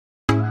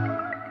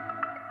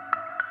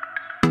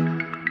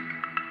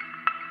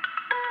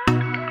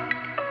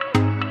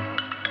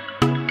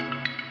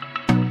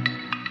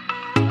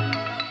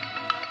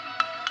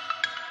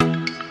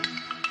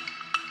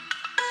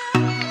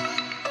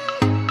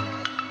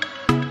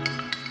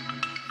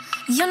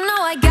You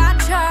know I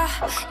gotcha,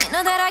 you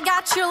know that I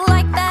got you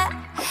like that.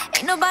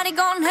 Ain't nobody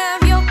gonna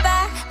have your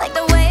back like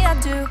the way I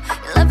do.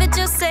 You love it,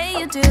 just say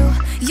you do.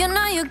 You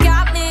know you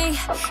got me.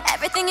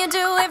 Everything you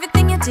do,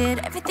 everything you did,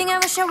 everything I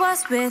wish I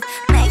was with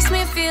makes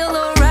me feel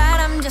alright,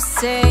 I'm just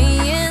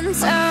saying.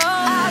 So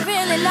I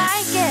really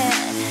like it.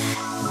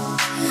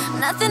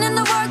 Nothing in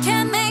the world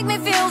can make me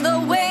feel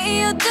the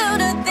way you do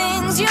the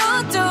things you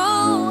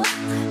do.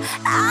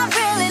 I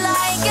really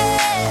like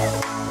it.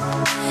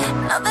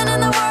 Nothing in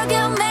the world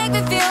can make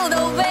me feel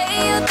the way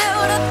you do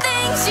the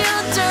things you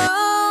do.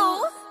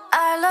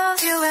 I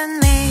love you and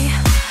me,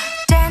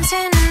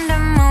 dancing in the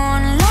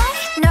moonlight,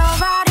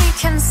 nobody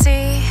can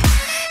see.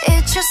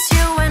 It's just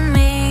you and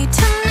me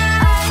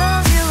tonight. I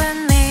love you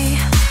and me,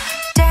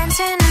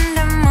 dancing in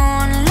the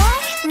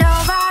moonlight,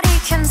 nobody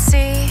can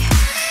see.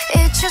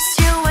 It's just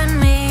you and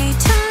me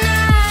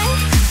tonight.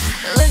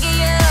 Look at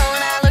you,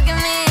 now look at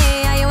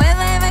me. Are you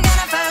ever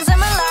gonna find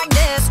someone like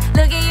this?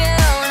 Look at you,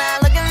 now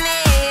look at me.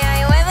 Are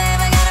you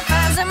ever gonna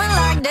find someone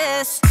like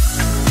this?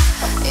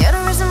 You're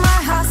the reason my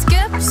heart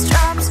skips,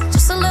 drops.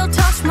 Just a little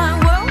touch, my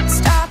world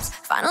stops.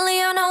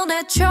 Finally I know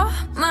that you're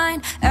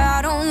mine.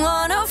 I don't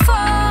wanna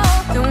fall,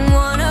 don't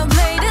wanna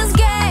play this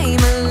game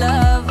of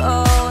love.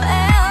 Oh,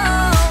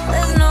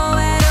 there's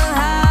nowhere to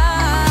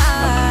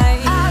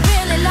hide. I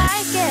really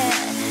like it.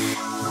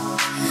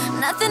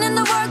 Nothing in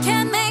the world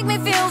can make me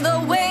feel the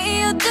way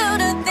you do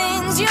the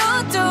things you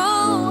do.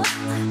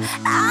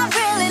 I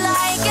really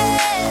like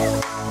it.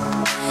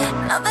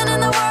 Nothing in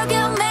the world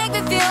can make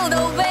me feel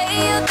the way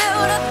you do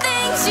the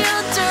things you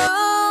do.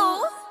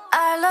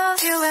 I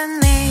love you and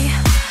me,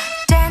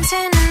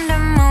 dancing in the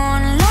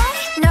moonlight,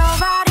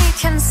 nobody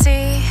can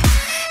see.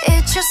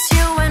 It's just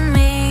you and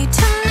me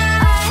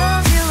tonight. I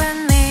love you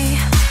and me,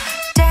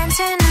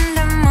 dancing in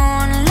the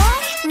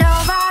moonlight,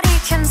 nobody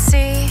can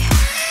see.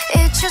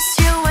 It's just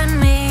you and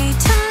me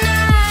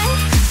tonight.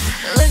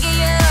 Look at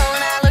you,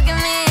 now look at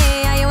me.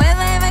 Are you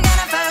ever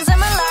gonna find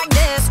someone like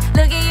this?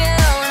 Look at you,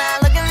 now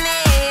look at me.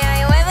 Are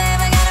you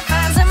ever gonna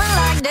find someone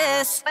like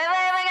this?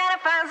 Ever gonna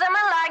find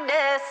someone like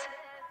this?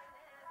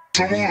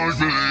 Someone like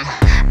me.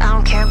 I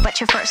don't care about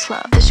your first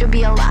love, this should be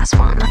your last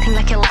one. Nothing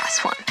like your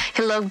last one.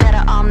 You look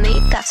better on me,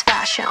 that's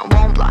fashion.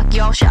 Won't block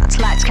your shots,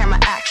 lights, camera,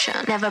 action.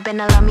 Never been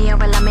a love me or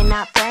a love me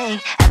not thing.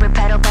 Every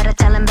pedal better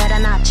tell him better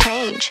not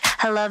change.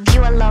 I love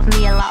you, I love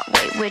me a lot.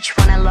 Wait, which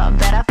one I love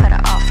better? Put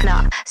her off,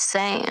 not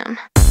saying.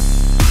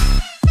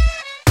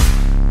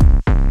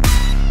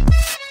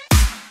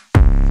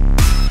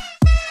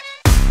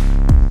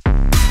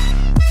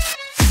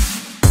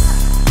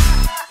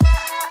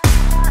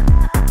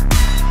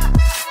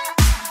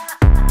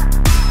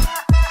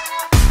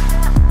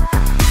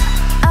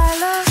 I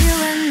love you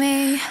and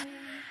me.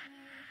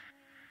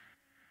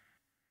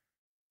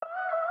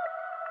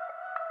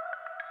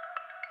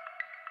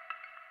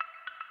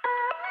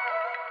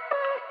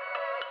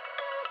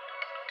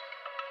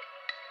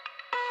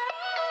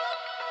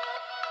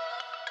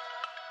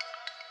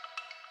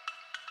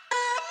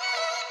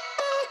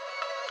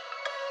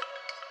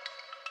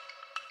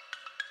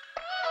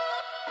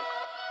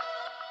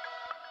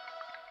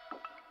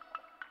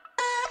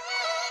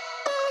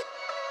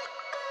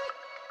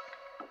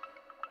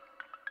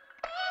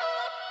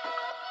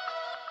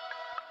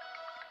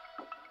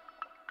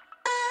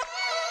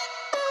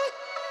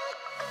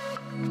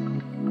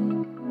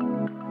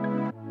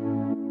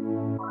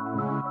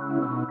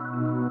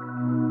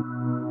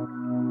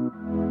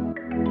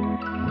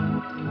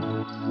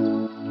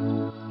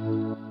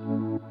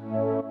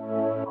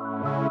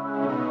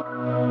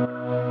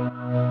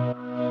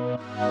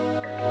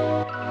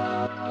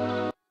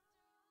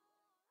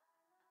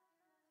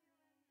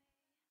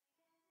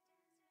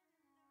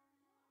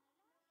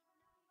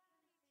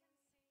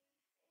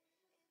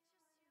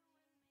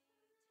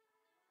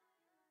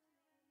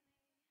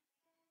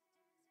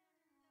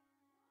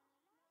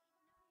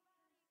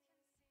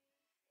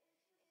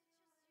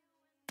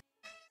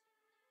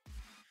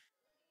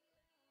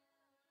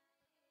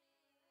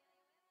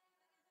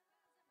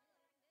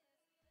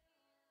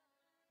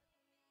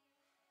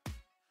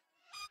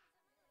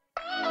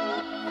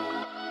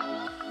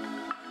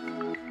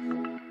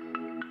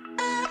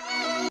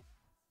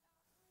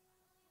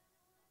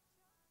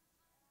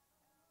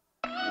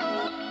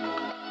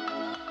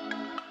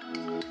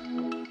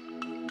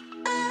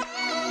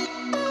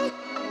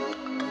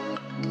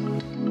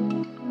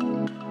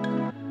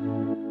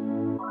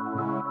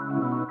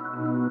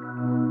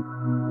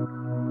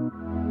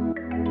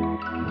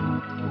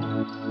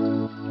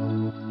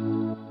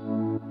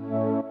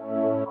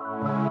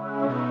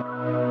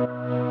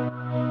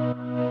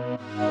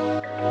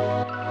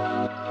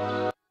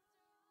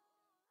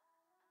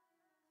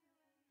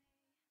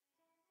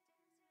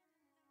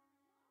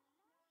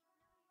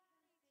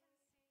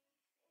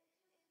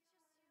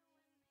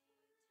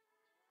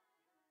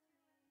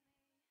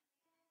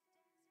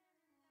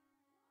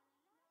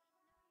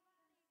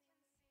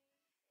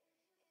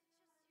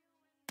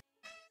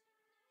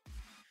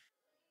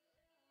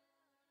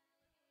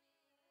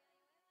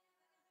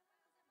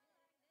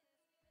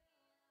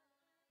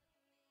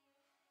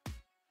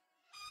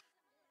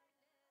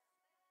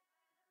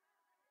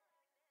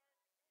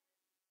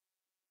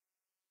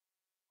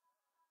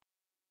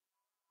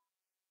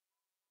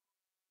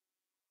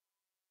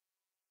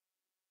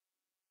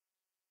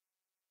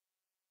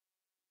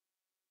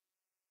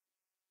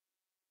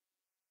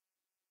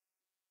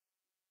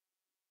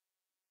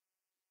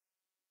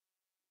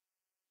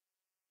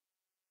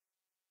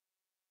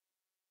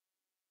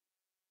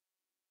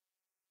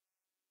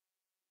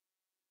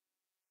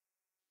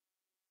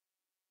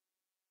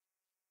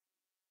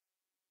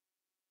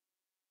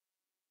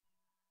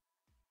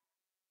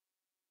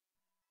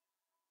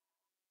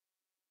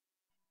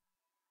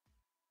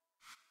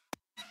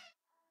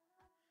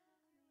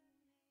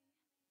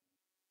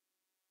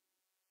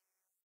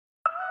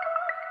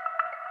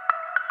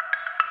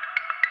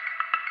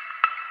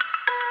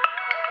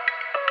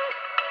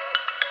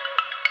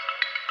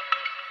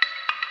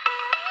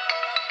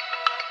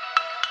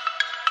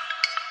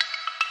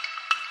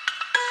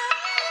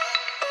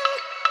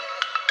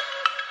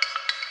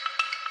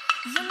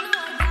 You know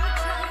I got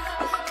you.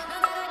 You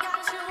know that I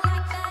got you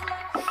like that.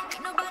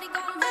 Ain't nobody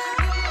gonna have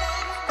you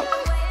back the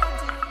way I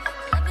do.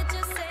 Love it,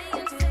 just say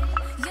you do.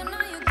 You know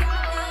you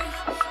got me.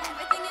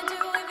 Everything you do,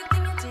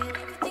 everything you did,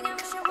 everything I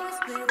wish I was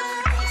with.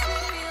 Makes me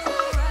feel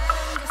alright.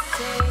 I'm just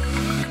saying,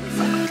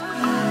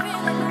 I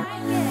really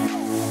like it.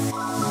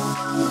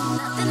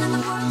 Nothing in the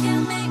world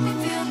can make me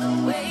feel the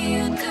way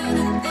you do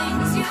the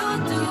things you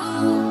do.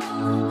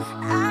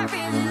 I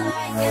really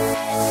like it.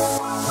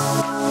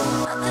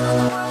 Nothing in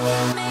the world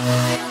can make me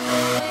feel the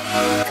way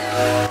you do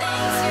the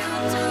things you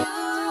do.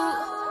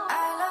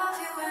 I love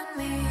you and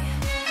me,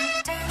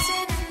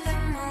 dancing in the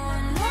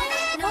moonlight.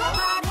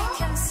 Nobody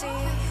can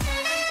see.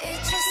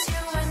 It's just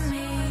you and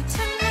me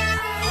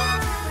tonight. I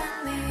love you and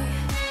me,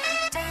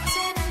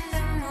 dancing in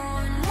the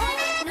moonlight.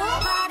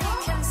 Nobody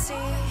can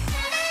see.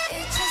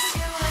 It's just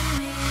you and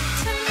me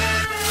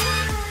tonight.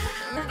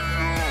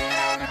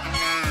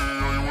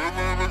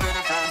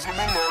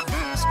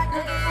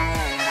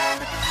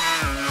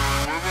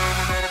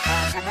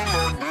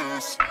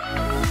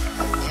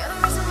 You're the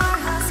reason my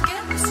heart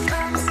skips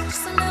strokes.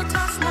 Just a little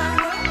touch, my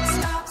heart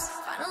stops.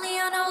 Finally,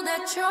 I know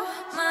that you're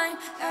mine.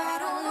 I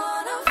don't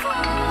wanna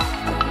fall.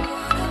 Don't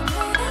wanna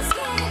play this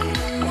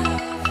game.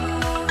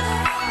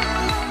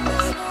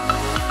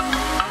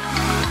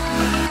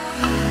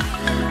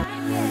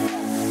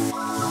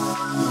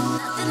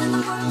 Love nothing in the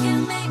world can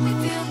make me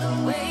feel the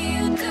way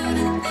you do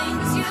the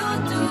things you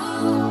do.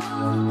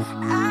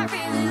 I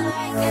really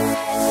like it.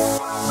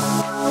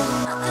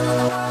 Nothing in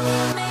the world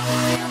can make me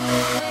feel the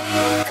way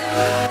you do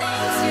the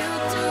things you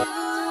do.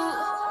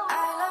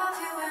 I love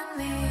you and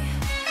me,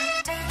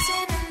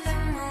 dancing in the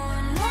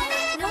moonlight.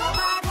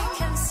 Nobody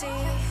can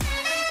see.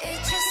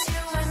 It's just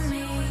you and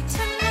me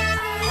tonight.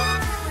 I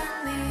love you and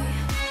me,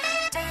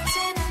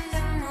 dancing in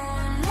the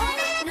moonlight.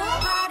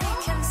 Nobody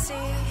can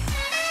see.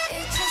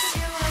 It's just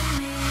you and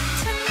me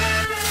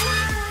tonight.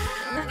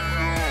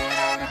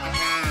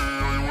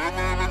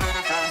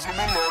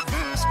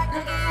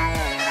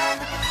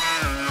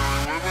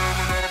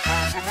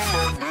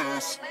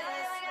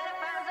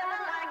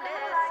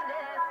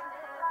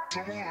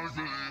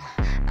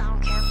 I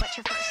don't care about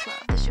your first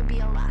love, this should be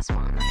your last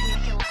one. Nothing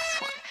like your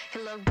last one.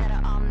 You look better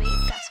on me,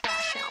 that's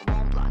fashion.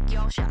 Won't block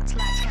your shots,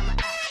 lights, camera,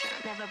 action.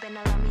 Never been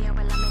a